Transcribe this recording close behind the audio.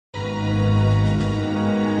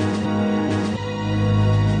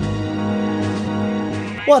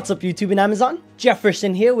What's up YouTube and Amazon?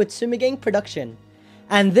 Jefferson here with Sumigang Production.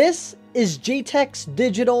 And this is JTD's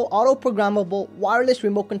digital auto-programmable wireless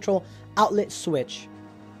remote control outlet switch.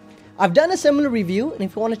 I've done a similar review, and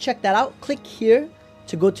if you want to check that out, click here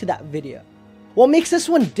to go to that video. What makes this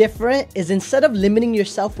one different is instead of limiting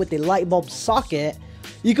yourself with a light bulb socket,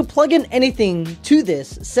 you can plug in anything to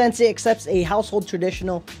this since it accepts a household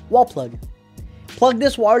traditional wall plug. Plug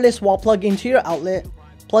this wireless wall plug into your outlet,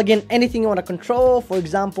 plug in anything you want to control, for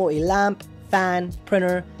example a lamp, fan,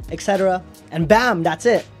 printer, etc. and bam, that's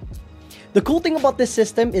it. The cool thing about this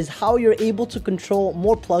system is how you're able to control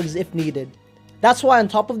more plugs if needed. That's why on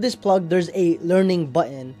top of this plug there's a learning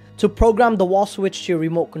button to program the wall switch to your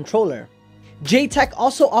remote controller. JTD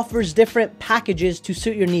also offers different packages to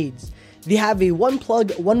suit your needs. They have a 1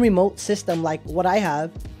 plug 1 remote system like what I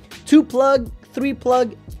have, 2 plug, 3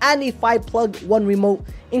 plug, and a 5 plug 1 remote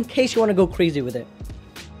in case you want to go crazy with it.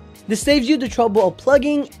 This saves you the trouble of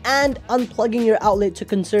plugging and unplugging your outlet to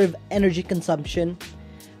conserve energy consumption.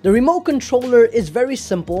 The remote controller is very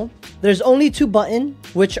simple. There's only 2 buttons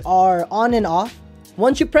which are on and off.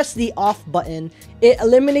 Once you press the off button, it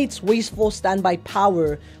eliminates wasteful standby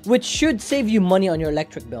power, which should save you money on your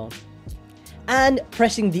electric bill. And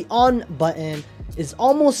pressing the on button is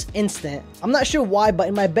almost instant. I'm not sure why, but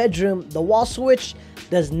in my bedroom the wall switch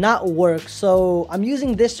does not work, so I'm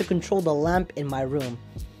using this to control the lamp in my room.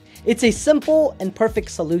 It's a simple and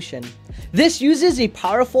perfect solution. This uses a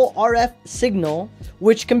powerful RF signal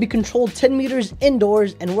which can be controlled 10 meters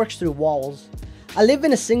indoors and works through walls. I live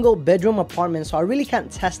in a single bedroom apartment, so I really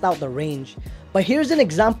can't test out the range, but here's an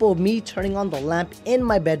example of me turning on the lamp in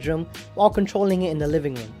my bedroom while controlling it in the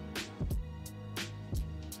living room.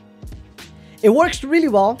 It works really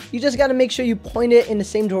well. You just gotta make sure you point it in the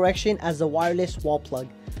same direction as the wireless wall plug.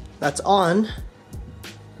 That's on.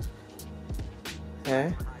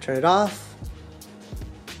 Okay, turn it off.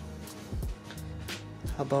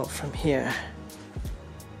 How about from here?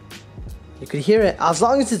 You could hear it. As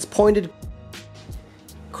long as it's pointed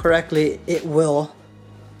correctly, it will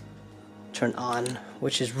turn on,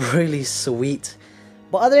 which is really sweet.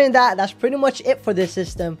 But other than that, that's pretty much it for this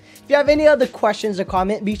system. If you have any other questions or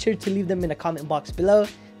comment, be sure to leave them in the comment box below.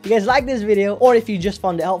 If you guys like this video, or if you just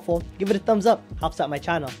found it helpful, give it a thumbs up. Helps out my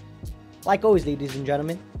channel. Like always, ladies and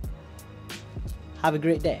gentlemen, have a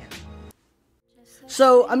great day.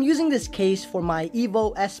 So I'm using this case for my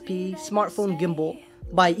Evo SP smartphone gimbal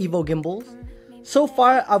by Evo Gimbals. So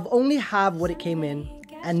far I've only have what it came in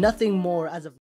and nothing more as of